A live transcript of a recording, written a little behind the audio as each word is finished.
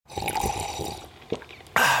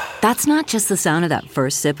That's not just the sound of that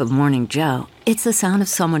first sip of Morning Joe. It's the sound of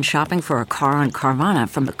someone shopping for a car on Carvana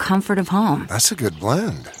from the comfort of home. That's a good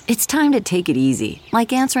blend. It's time to take it easy,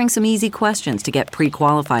 like answering some easy questions to get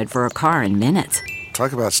pre-qualified for a car in minutes.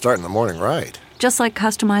 Talk about starting the morning right. Just like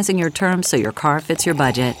customizing your terms so your car fits your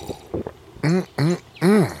budget.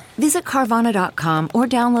 Visit Carvana.com or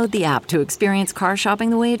download the app to experience car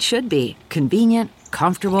shopping the way it should be. Convenient,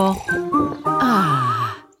 comfortable. Ah.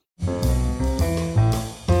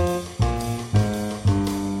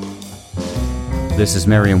 This is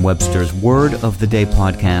Merriam-Webster's Word of the Day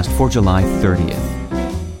podcast for July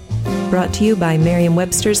 30th. Brought to you by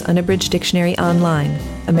Merriam-Webster's Unabridged Dictionary Online,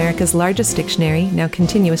 America's largest dictionary, now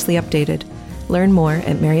continuously updated. Learn more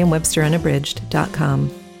at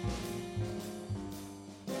merriam-websterunabridged.com.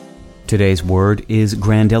 Today's word is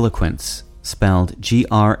grandiloquence, spelled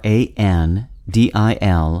Grandiloquence.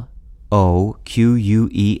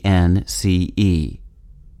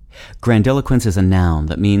 Grandiloquence is a noun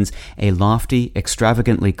that means a lofty,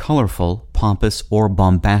 extravagantly colorful, pompous, or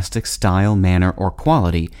bombastic style, manner, or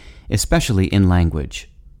quality, especially in language.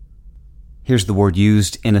 Here's the word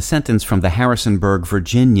used in a sentence from the Harrisonburg,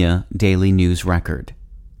 Virginia Daily News Record.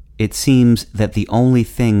 It seems that the only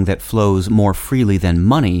thing that flows more freely than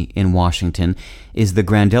money in Washington is the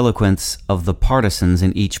grandiloquence of the partisans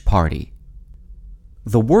in each party.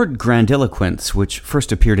 The word grandiloquence, which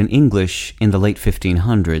first appeared in English in the late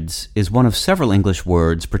 1500s, is one of several English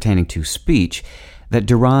words pertaining to speech that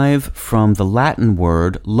derive from the Latin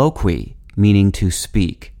word loqui, meaning to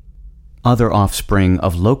speak. Other offspring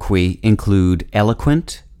of loqui include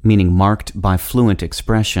eloquent, meaning marked by fluent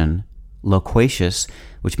expression, loquacious,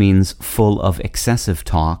 which means full of excessive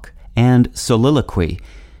talk, and soliloquy,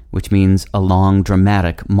 which means a long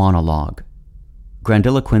dramatic monologue.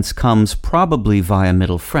 Grandiloquence comes probably via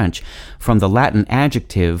Middle French from the Latin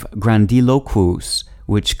adjective grandiloquus,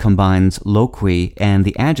 which combines loqui and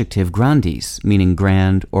the adjective grandis, meaning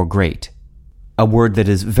grand or great. A word that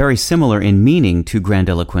is very similar in meaning to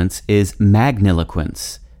grandiloquence is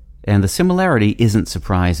magniloquence, and the similarity isn't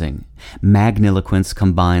surprising. Magniloquence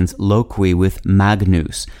combines loqui with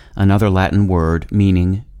magnus, another Latin word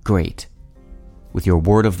meaning great. With your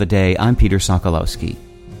word of the day, I'm Peter Sokolowski.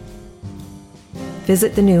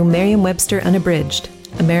 Visit the new Merriam-Webster Unabridged,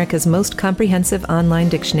 America's most comprehensive online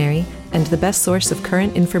dictionary and the best source of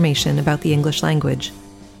current information about the English language.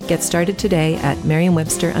 Get started today at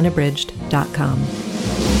merriam-websterunabridged.com.